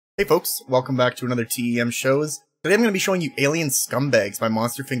Hey folks, welcome back to another TEM shows. Today I'm going to be showing you Alien Scumbags by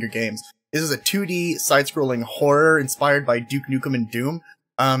Monster Finger Games. This is a 2D side-scrolling horror inspired by Duke Nukem and Doom.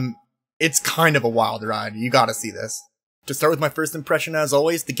 It's kind of a wild ride, you gotta see this. To start with my first impression, as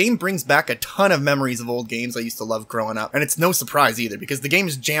always, the game brings back a ton of memories of old games I used to love growing up, and it's no surprise either, because the game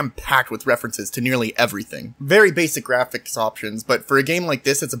is jam-packed with references to nearly everything. Very basic graphics options, but for a game like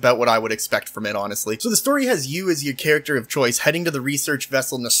this, it's about what I would expect from it, honestly. So the story has you as your character of choice heading to the research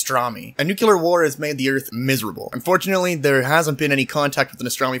vessel Nostromo. A nuclear war has made the Earth miserable. Unfortunately, there hasn't been any contact with the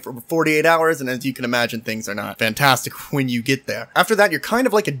Nostromo for over 48 hours, and as you can imagine, things are not fantastic when you get there. After that, you're kind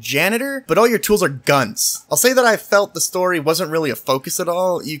of like a janitor, but all your tools are guns. I'll say that I felt the story wasn't really a focus at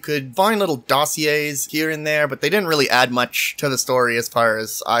all. You could find little dossiers here and there, but they didn't really add much to the story as far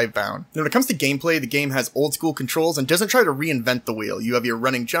as I found. When it comes to gameplay, the game has old school controls and doesn't try to reinvent the wheel. You have your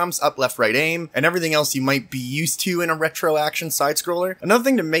running jumps, up, left, right, aim, and everything else you might be used to in a retro action side-scroller. Another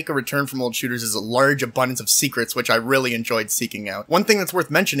thing to make a return from old shooters is a large abundance of secrets, which I really enjoyed seeking out. One thing that's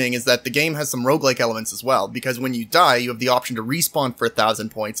worth mentioning is that the game has some roguelike elements as well, because when you die, you have the option to respawn for 1,000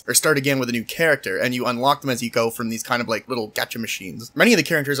 points, or start again with a new character, and you unlock them as you go from these kind of like little gacha machines. Many of the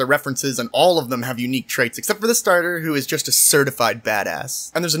characters are references and all of them have unique traits except for the starter, who is just a certified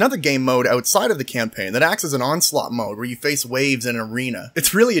badass. And there's another game mode outside of the campaign that acts as an onslaught mode where you face waves in an arena.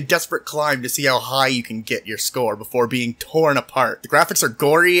 It's really a desperate climb to see how high you can get your score before being torn apart. The graphics are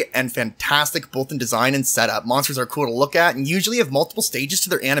gory and fantastic both in design and setup. Monsters are cool to look at and usually have multiple stages to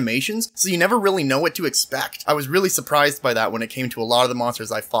their animations, so you never really know what to expect. I was really surprised by that when it came to a lot of the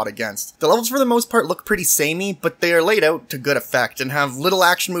monsters I fought against. The levels for the most part look pretty samey, but they are laid out to good effect and have little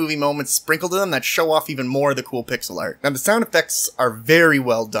action movie moments sprinkled in them that show off even more of the cool pixel art. Now the sound effects are very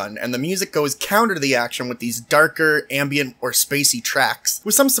well done, and the music goes counter to the action with these darker, ambient, or spacey tracks,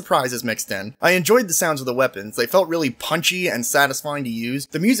 with some surprises mixed in. I enjoyed the sounds of the weapons. They felt really punchy and satisfying to use.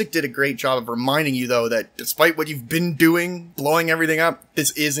 The music did a great job of reminding you though that despite what you've been doing, blowing everything up,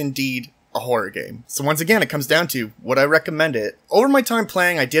 this is indeed a horror game. So once again, it comes down to, would I recommend it? Over my time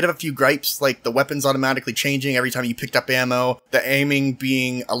playing, I did have a few gripes, like the weapons automatically changing every time you picked up ammo, the aiming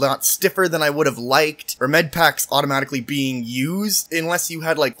being a lot stiffer than I would have liked, or med packs automatically being used unless you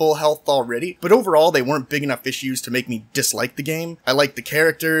had like full health already. But overall, they weren't big enough issues to make me dislike the game. I liked the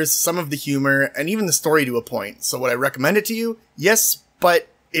characters, some of the humor, and even the story to a point. So would I recommend it to you? Yes, but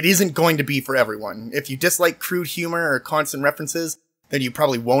it isn't going to be for everyone. If you dislike crude humor or constant references, then you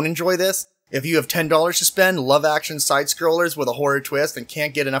probably won't enjoy this. If you have $10 to spend, love action side-scrollers with a horror twist, and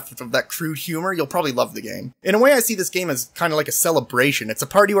can't get enough of that crude humor, you'll probably love the game. In a way, I see this game as kind of like a celebration. It's a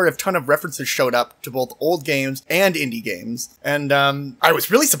party where a ton of references showed up to both old games and indie games. And I was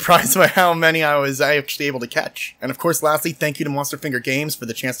really surprised by how many I was actually able to catch. And of course, lastly, thank you to Monster Finger Games for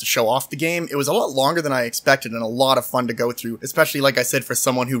the chance to show off the game. It was a lot longer than I expected and a lot of fun to go through, especially like I said, for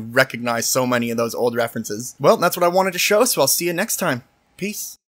someone who recognized so many of those old references. Well, that's what I wanted to show, so I'll see you next time. Peace.